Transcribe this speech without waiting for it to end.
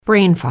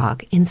Brain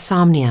fog,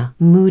 insomnia,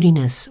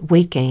 moodiness,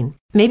 weight gain.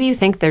 Maybe you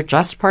think they're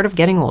just part of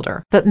getting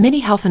older, but MIDI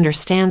Health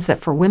understands that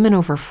for women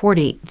over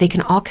 40, they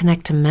can all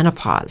connect to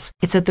menopause.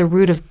 It's at the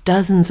root of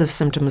dozens of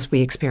symptoms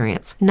we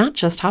experience, not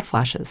just hot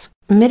flashes.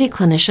 MIDI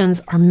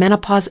clinicians are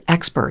menopause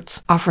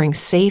experts, offering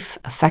safe,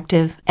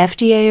 effective,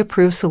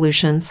 FDA-approved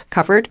solutions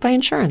covered by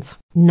insurance.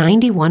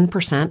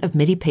 91% of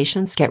MIDI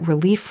patients get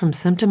relief from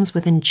symptoms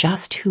within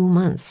just 2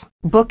 months.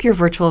 Book your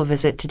virtual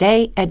visit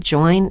today at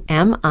joinmidi.com.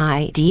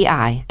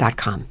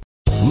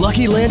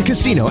 Lucky Land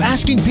Casino,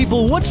 asking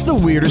people, what's the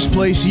weirdest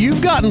place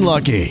you've gotten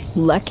lucky?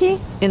 Lucky?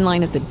 In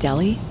line at the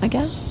deli, I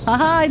guess?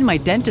 Aha, in my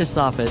dentist's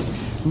office.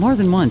 More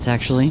than once,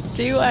 actually.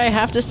 Do I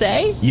have to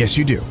say? Yes,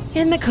 you do.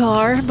 In the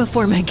car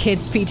before my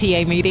kids'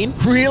 PTA meeting.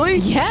 Really?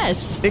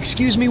 Yes.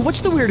 Excuse me,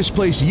 what's the weirdest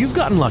place you've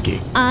gotten lucky?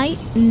 I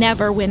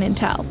never win and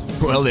tell.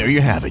 Well, there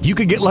you have it. You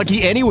can get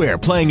lucky anywhere,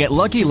 playing at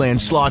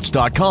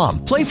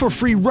LuckyLandSlots.com. Play for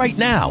free right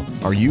now.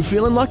 Are you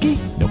feeling lucky?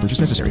 No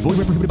purchase necessary. Void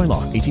where prohibited by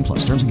law. 18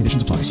 plus. Terms and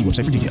conditions apply. See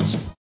website for details.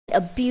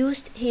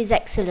 Abused His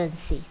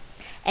Excellency,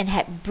 and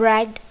had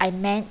bragged I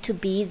meant to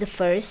be the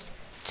first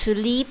to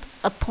leap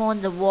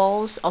upon the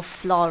walls of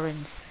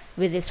Florence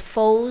with his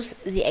foes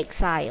the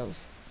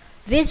exiles.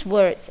 These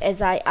words,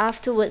 as I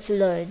afterwards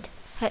learned,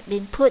 had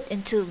been put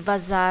into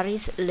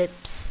Vasari's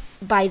lips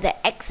by the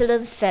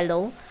excellent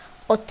fellow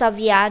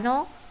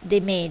Ottaviano de'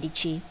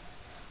 Medici,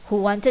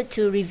 who wanted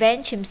to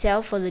revenge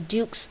himself for the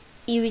Duke's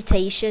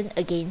irritation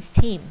against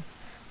him,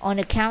 on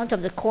account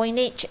of the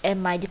coinage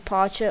and my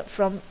departure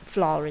from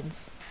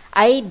Florence.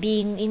 I,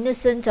 being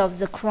innocent of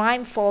the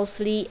crime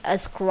falsely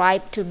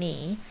ascribed to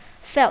me,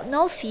 felt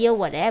no fear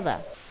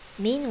whatever.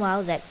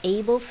 Meanwhile that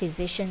able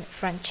physician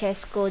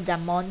Francesco da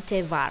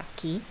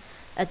Montevarchi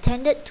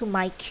attended to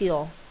my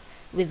cure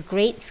with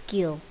great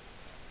skill.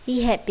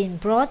 He had been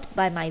brought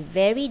by my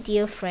very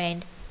dear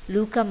friend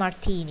Luca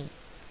Martini,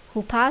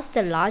 who passed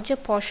the larger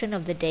portion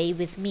of the day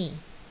with me.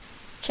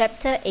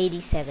 Chapter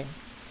 87.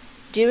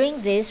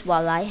 During this,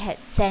 while I had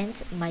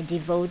sent my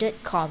devoted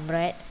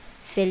comrade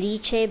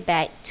Felice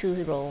back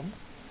to Rome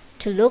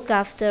to look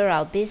after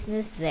our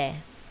business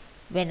there,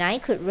 when I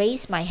could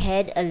raise my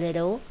head a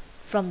little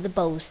from the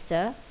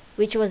bolster,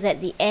 which was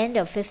at the end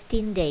of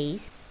 15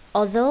 days,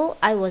 although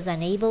I was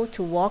unable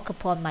to walk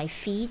upon my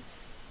feet,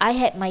 I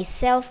had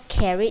myself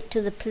carried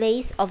to the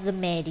place of the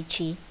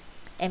Medici,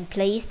 and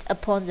placed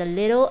upon the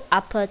little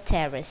upper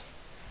terrace.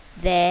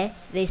 There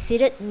they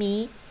seated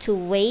me to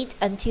wait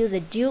until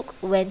the Duke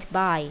went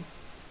by.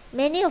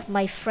 Many of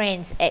my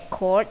friends at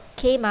court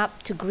came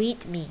up to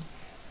greet me,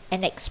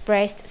 and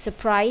expressed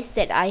surprise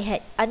that I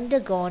had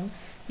undergone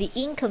the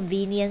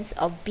inconvenience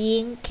of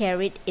being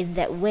carried in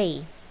that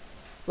way,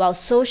 while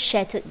so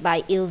shattered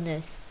by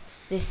illness.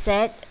 They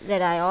said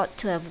that I ought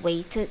to have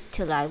waited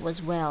till I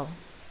was well,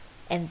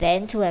 and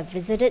then to have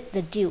visited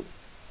the Duke.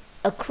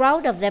 A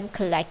crowd of them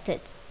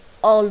collected,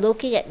 all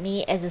looking at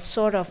me as a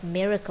sort of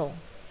miracle,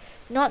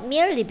 not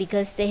merely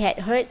because they had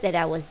heard that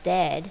I was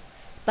dead,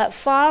 but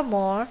far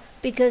more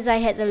because I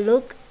had the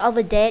look of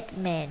a dead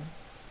man.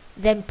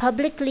 Then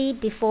publicly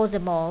before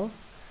them all,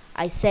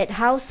 I said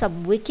how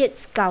some wicked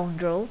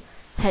scoundrel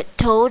had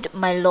told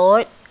my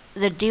lord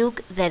the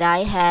Duke that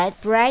I had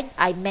bragged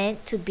I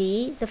meant to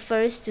be the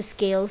first to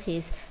scale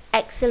His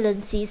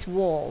Excellency's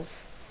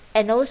walls,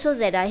 and also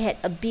that I had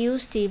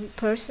abused him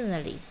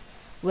personally,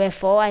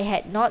 wherefore I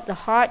had not the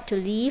heart to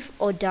live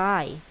or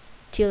die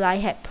till I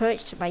had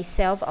purged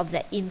myself of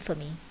that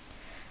infamy,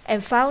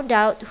 and found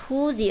out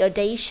who the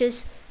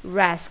audacious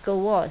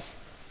rascal was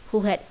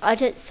who had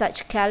uttered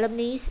such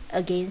calumnies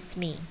against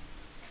me.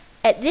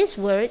 At these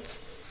words,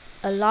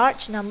 a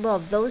large number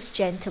of those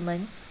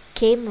gentlemen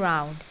came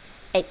round,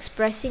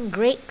 expressing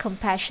great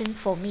compassion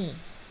for me.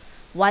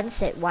 One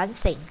said one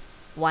thing,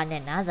 one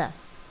another,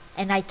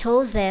 and I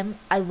told them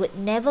I would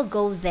never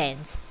go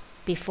thence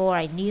before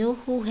I knew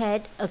who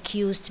had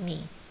accused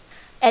me.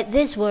 At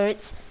these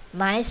words,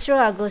 Maestro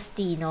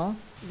Agostino,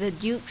 the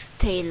Duke's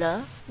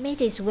tailor, made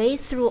his way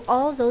through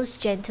all those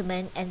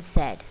gentlemen and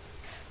said,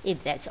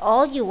 "If that's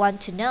all you want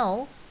to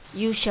know,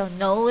 you shall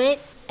know it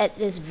at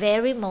this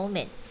very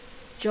moment."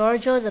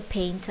 Giorgio the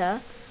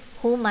painter,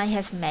 whom I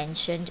have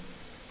mentioned,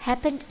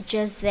 happened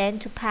just then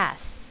to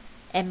pass,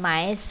 and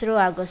Maestro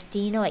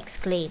Agostino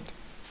exclaimed,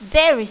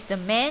 "There is the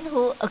man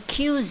who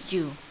accused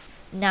you.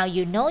 Now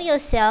you know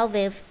yourself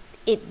if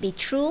it be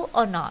true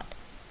or not."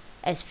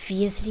 As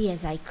fiercely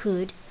as I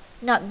could,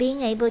 not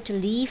being able to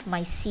leave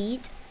my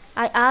seat,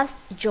 I asked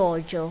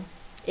Giorgio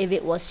if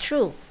it was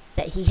true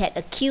that he had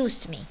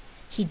accused me.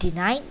 He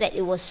denied that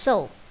it was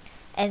so,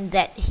 and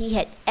that he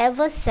had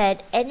ever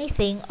said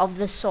anything of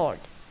the sort.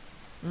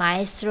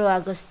 Maestro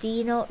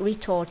Agostino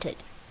retorted,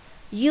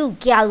 "You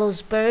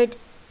gallows bird,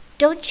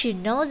 don't you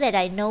know that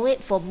I know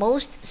it for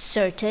most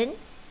certain?"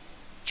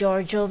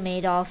 Giorgio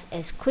made off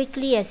as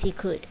quickly as he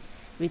could,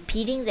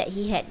 repeating that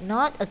he had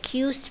not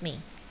accused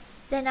me.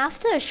 Then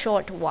after a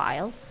short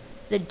while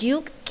the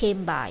Duke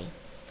came by,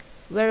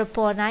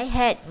 whereupon I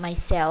had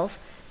myself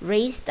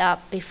raised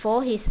up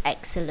before His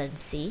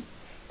Excellency,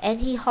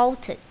 and he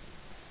halted.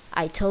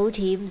 I told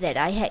him that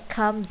I had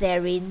come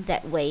therein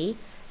that way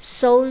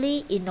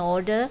solely in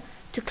order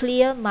to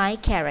clear my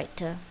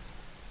character.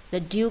 The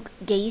Duke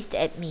gazed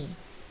at me,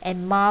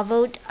 and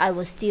marvelled I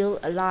was still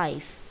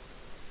alive.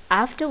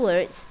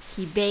 Afterwards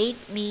he bade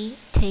me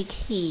take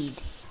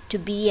heed to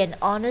be an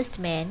honest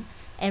man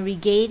and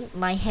regain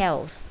my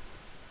health.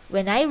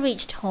 When I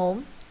reached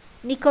home,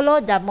 Niccolo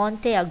da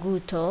Monte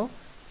Aguto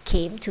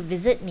came to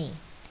visit me,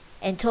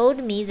 and told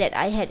me that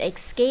I had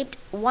escaped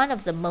one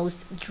of the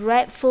most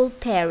dreadful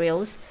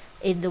perils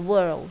in the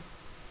world,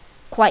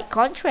 quite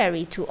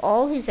contrary to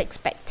all his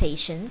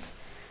expectations,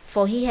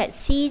 for he had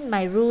seen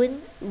my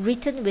ruin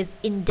written with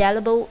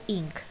indelible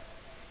ink.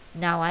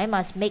 Now I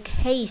must make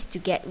haste to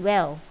get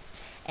well,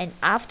 and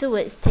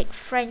afterwards take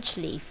French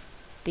leave,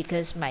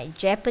 because my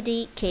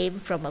jeopardy came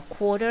from a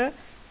quarter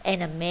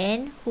and a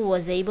man who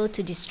was able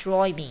to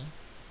destroy me.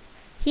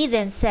 He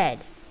then said,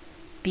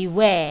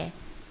 "Beware,"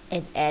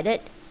 and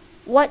added,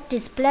 "What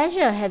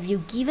displeasure have you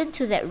given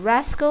to that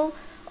rascal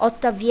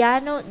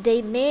Ottaviano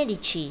de'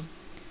 Medici?"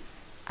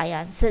 I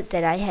answered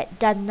that I had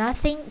done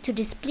nothing to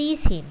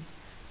displease him,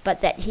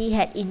 but that he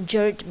had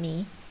injured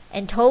me,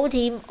 and told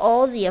him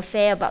all the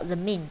affair about the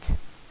mint.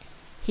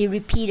 He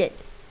repeated,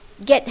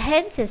 "Get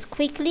hence as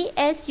quickly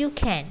as you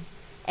can,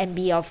 and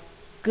be of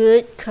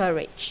good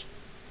courage,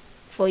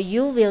 for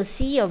you will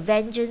see your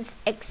vengeance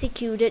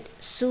executed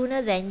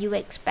sooner than you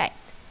expect."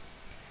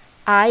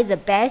 I, the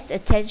best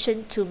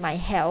attention to my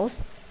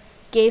health,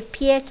 gave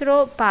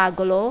Pietro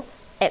Pagolo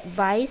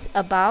advice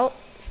about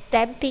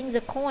stamping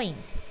the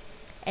coins,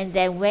 and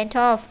then went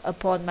off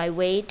upon my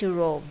way to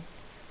Rome,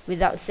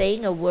 without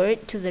saying a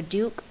word to the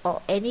Duke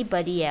or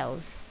anybody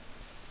else.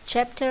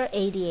 Chapter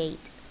 88.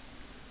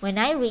 When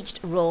I reached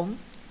Rome,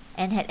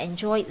 and had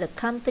enjoyed the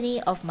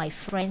company of my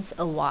friends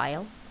a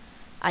while,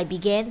 I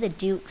began the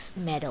Duke's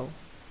medal.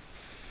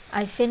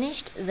 I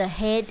finished the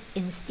head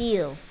in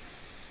steel,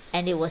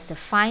 and it was the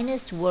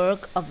finest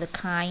work of the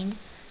kind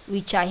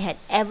which I had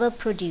ever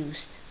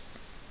produced.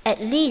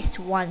 At least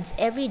once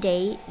every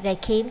day there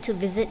came to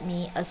visit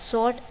me a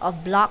sort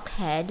of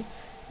blockhead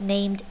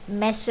named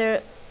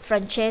Messer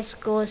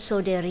Francesco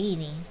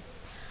Soderini.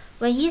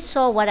 When he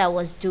saw what I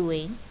was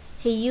doing,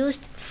 he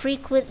used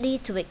frequently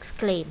to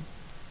exclaim,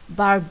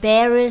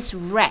 "Barbarous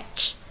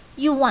wretch!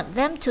 You want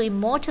them to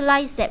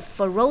immortalize that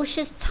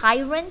ferocious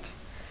tyrant?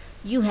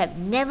 You have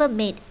never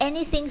made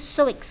anything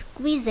so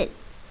exquisite,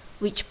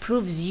 which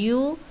proves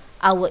you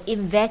our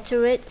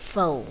inveterate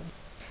foe,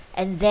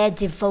 and their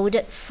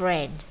devoted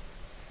friend.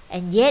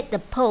 And yet the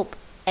Pope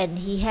and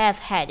he have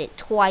had it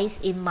twice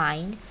in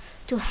mind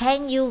to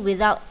hang you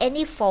without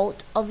any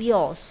fault of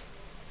yours."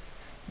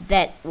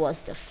 That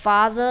was the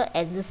Father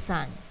and the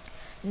Son.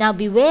 Now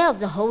beware of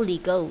the Holy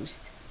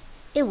Ghost.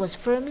 It was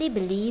firmly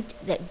believed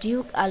that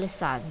Duke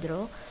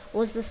Alessandro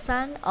was the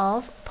son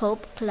of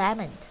Pope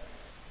Clement.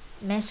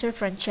 Messer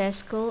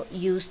Francesco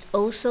used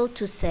also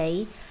to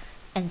say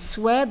and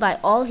swear by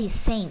all his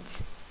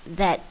saints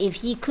that if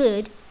he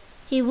could,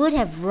 he would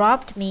have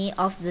robbed me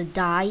of the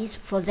dies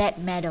for that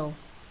medal.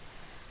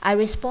 I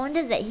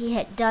responded that he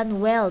had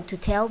done well to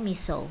tell me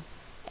so,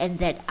 and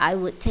that I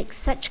would take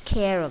such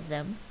care of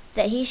them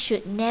that he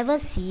should never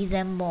see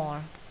them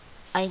more.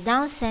 I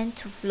now sent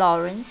to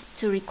Florence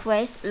to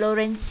request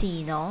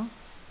Lorenzino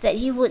that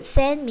he would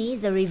send me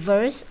the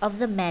reverse of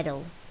the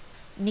medal.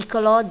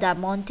 Niccolo da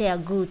Monte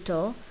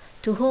Aguto,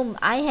 to whom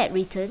I had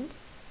written,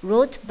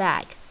 wrote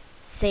back,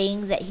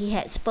 saying that he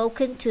had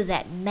spoken to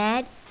that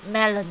mad,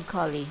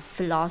 melancholy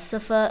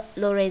philosopher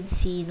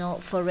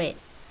Lorenzino for it.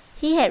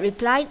 He had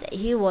replied that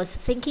he was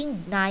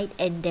thinking night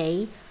and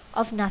day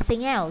of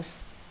nothing else,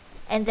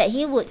 and that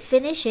he would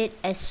finish it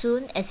as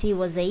soon as he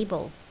was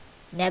able.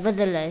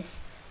 Nevertheless,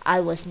 I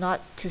was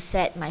not to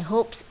set my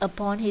hopes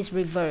upon his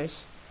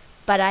reverse,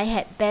 but I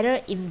had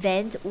better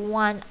invent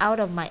one out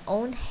of my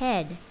own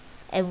head,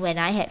 and when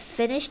I had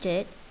finished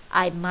it,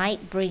 I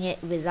might bring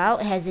it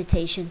without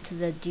hesitation to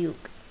the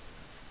Duke,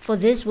 for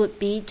this would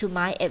be to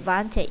my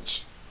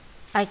advantage.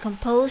 I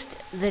composed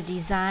the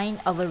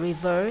design of a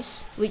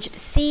reverse which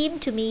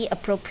seemed to me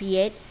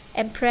appropriate,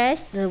 and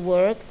pressed the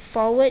work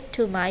forward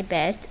to my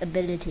best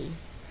ability.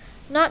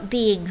 Not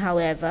being,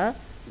 however,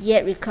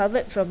 yet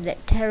recovered from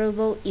that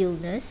terrible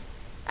illness,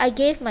 I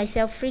gave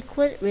myself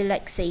frequent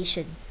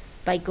relaxation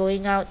by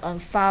going out on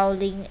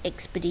fowling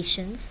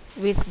expeditions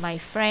with my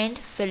friend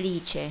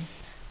Felice.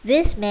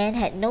 This man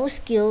had no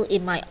skill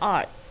in my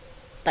art,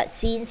 but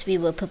since we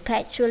were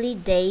perpetually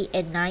day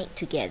and night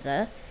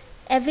together,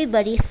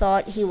 everybody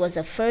thought he was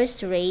a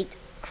first-rate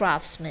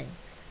craftsman.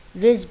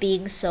 This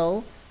being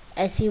so,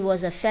 as he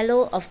was a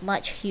fellow of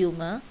much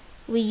humour,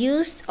 we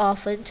used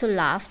often to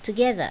laugh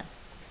together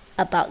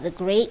about the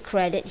great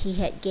credit he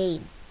had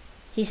gained.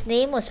 His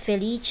name was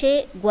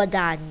Felice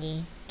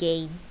Guadagni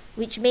Gain,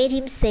 which made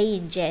him say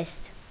in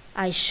jest,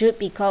 "I should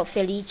be called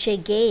Felice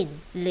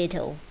Gain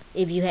Little,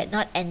 if you had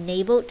not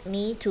enabled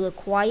me to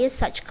acquire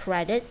such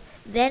credit,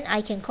 then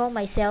I can call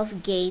myself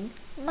Gain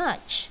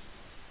Much."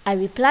 I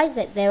replied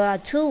that there are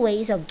two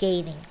ways of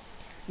gaining.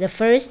 The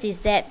first is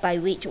that by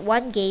which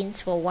one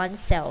gains for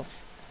oneself.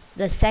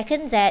 the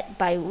second that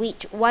by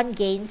which one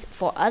gains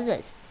for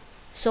others.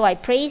 So I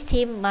praised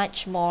him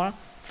much more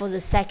for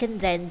the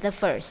second than the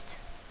first,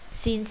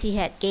 since he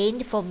had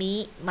gained for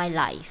me my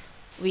life.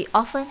 We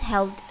often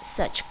held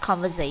such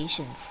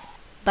conversations,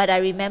 but I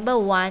remember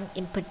one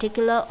in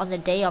particular on the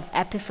day of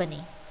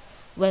Epiphany,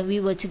 when we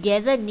were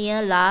together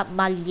near La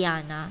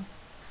Magliana.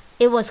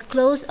 It was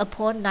close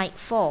upon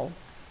nightfall,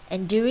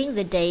 and during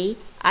the day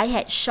I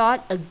had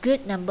shot a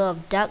good number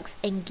of ducks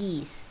and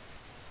geese.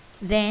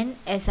 Then,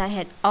 as I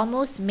had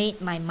almost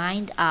made my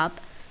mind up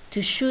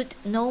to shoot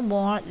no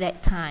more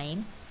that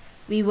time,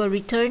 we were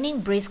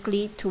returning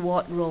briskly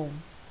toward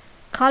Rome.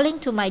 Calling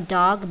to my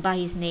dog by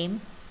his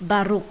name,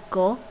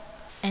 Barucco,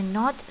 and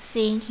not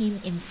seeing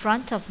him in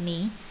front of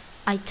me,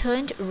 I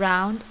turned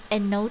round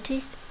and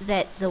noticed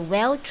that the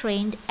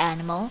well-trained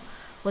animal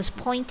was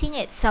pointing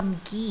at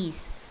some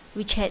geese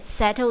which had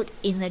settled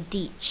in a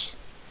ditch.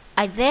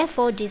 I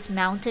therefore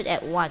dismounted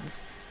at once,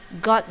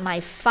 got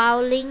my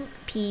fowling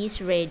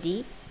piece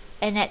ready,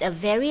 and at a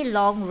very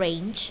long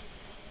range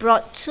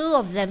brought 2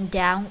 of them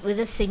down with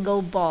a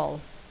single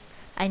ball.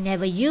 I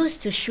never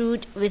used to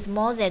shoot with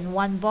more than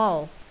 1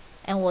 ball,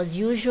 and was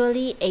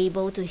usually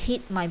able to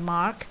hit my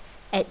mark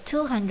at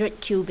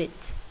 200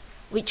 cubits,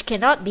 which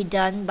cannot be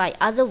done by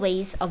other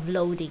ways of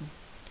loading.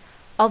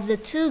 Of the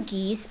 2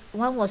 geese,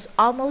 one was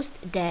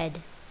almost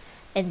dead,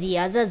 and the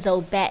other,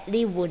 though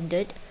badly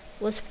wounded,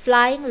 was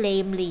flying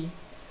lamely.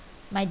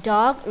 My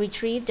dog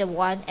retrieved the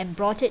one and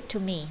brought it to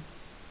me,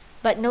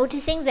 but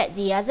noticing that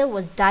the other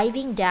was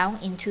diving down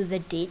into the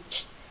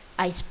ditch,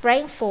 I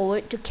sprang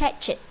forward to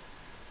catch it.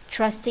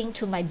 Trusting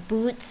to my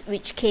boots,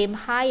 which came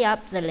high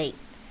up the leg,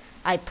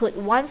 I put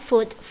 1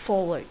 foot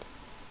forward.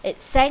 It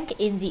sank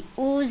in the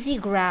oozy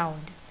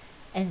ground,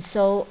 and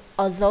so,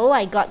 although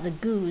I got the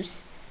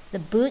goose, the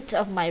boot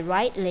of my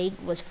right leg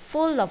was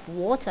full of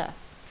water.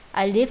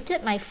 I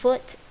lifted my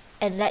foot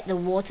and let the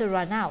water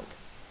run out.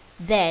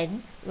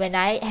 Then, when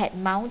I had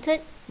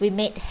mounted, we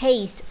made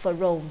haste for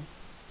Rome.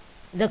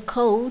 The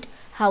cold,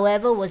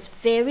 however, was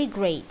very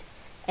great,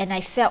 and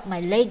I felt my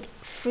leg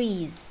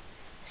freeze,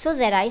 so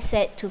that I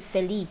said to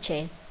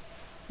Felice,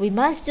 "We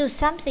must do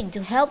something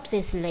to help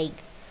this leg,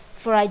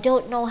 for I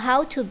don't know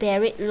how to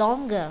bear it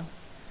longer."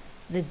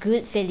 The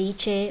good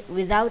Felice,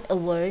 without a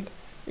word,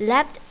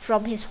 leapt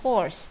from his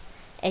horse,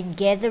 and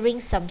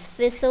gathering some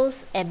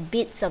thistles and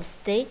bits of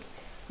stick,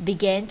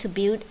 began to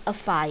build a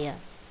fire.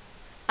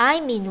 I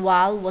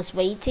meanwhile was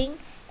waiting,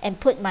 and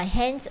put my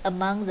hands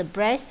among the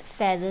breast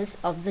feathers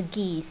of the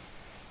geese,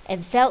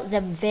 and felt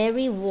them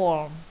very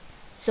warm.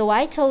 So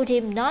I told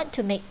him not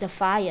to make the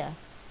fire,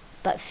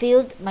 but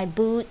filled my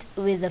boot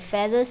with the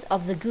feathers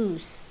of the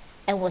goose,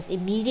 and was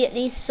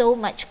immediately so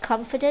much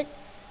comforted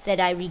that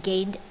I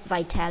regained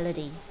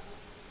vitality.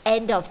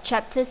 End of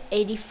chapters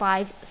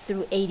 85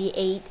 through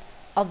 88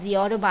 of the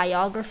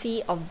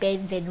autobiography of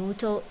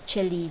Benvenuto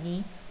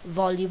Cellini,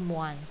 Volume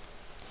 1.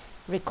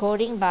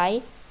 Recording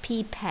by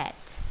P. Pats.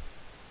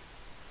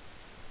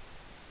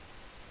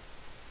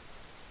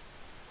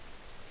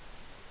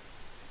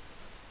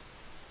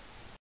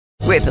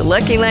 With the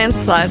Lucky Land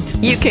Slots,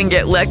 you can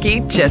get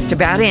lucky just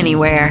about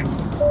anywhere.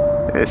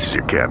 This is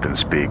your captain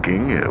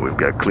speaking. We've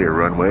got clear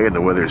runway and the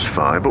weather's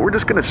fine, but we're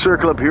just going to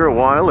circle up here a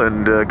while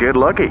and get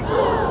lucky.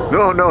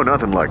 No,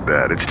 nothing like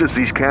that. It's just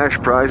these cash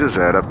prizes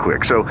add up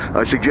quick. So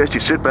I suggest you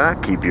sit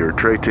back, keep your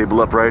tray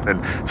table upright,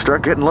 and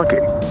start getting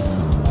lucky.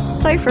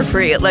 Play for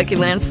free at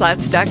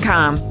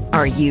LuckyLandSlots.com.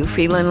 Are you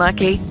feeling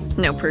lucky?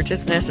 No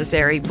purchase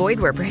necessary. Void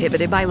where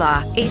prohibited by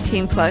law.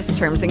 18+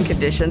 terms and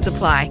conditions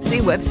apply. See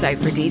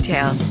website for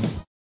details.